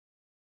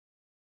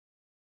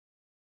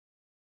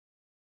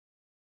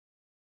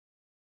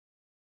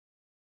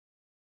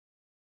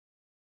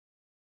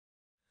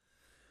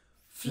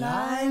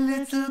Fly,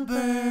 little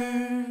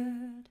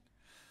bird,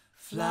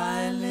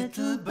 fly,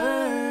 little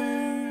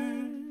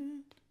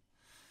bird.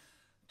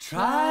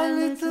 Try,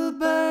 little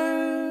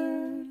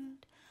bird,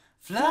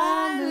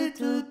 fly,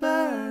 little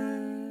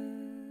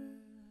bird.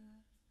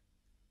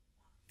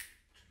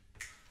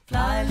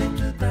 Fly,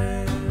 little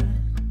bird,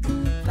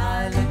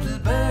 fly, little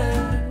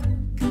bird.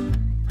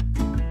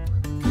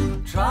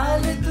 Try,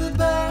 little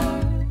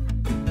bird,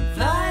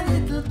 fly,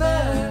 little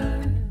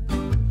bird.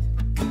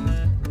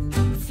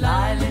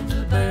 Fly,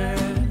 little bird,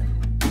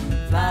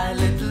 fly,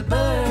 little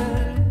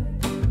bird.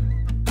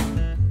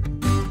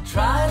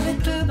 Try,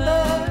 little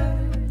bird,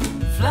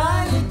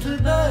 fly, little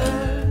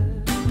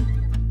bird.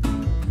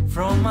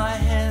 From my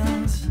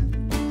hands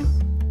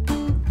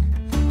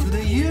to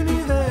the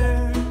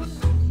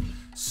universe.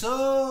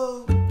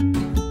 So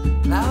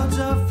clouds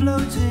are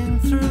floating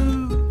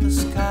through the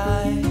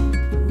sky.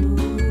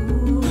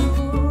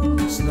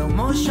 Slow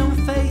motion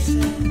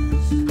faces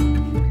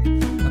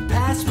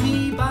pass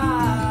me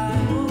by.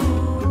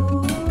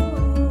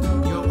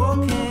 You're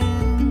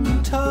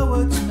walking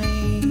towards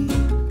me.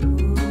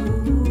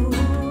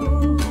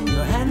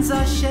 Your hands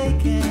are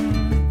shaking.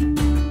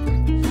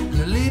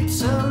 Your lips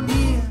so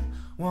near.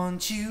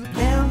 Won't you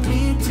help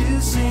me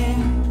to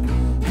sing?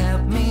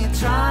 Help me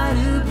try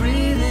to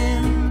breathe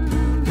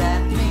in.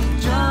 Let me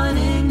join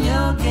in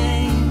your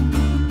game.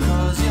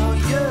 'Cause your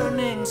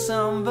yearning's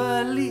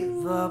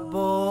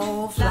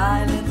unbelievable.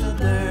 Fly, little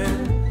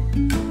bird,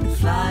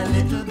 fly,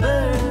 little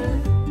bird.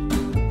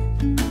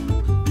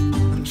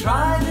 And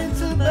try,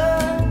 little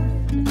bird,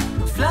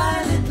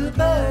 fly, little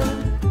bird.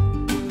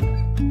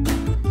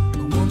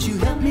 Won't you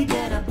help me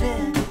get up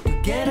there,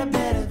 get a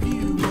better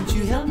view? Won't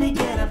you help me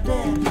get up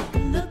there,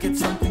 look at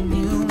something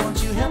new?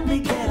 Won't you help me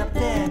get up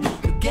there,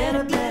 get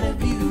a better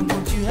view?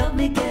 Won't you help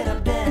me get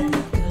up there,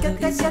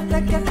 get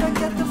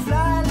the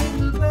fly,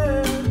 little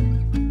bird.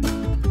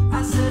 I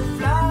said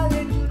fly,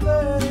 little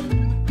bird.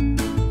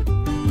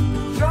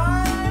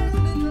 Try,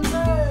 little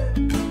bird,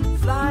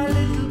 fly,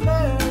 little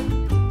bird.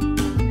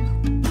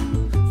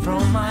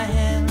 From my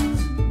hands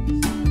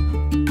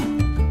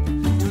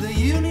to the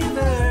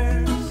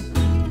universe.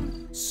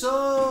 So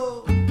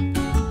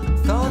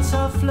thoughts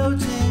are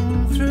floating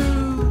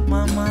through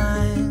my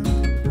mind.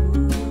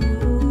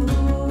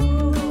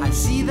 I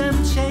see them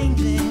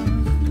changing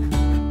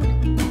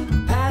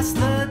past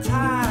the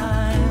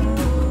time.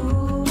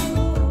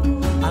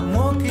 I'm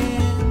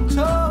walking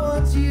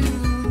towards you.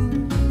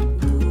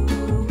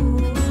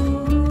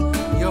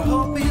 Your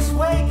hope is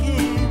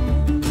waking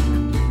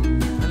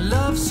and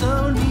love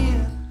so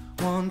near.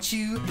 Won't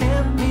you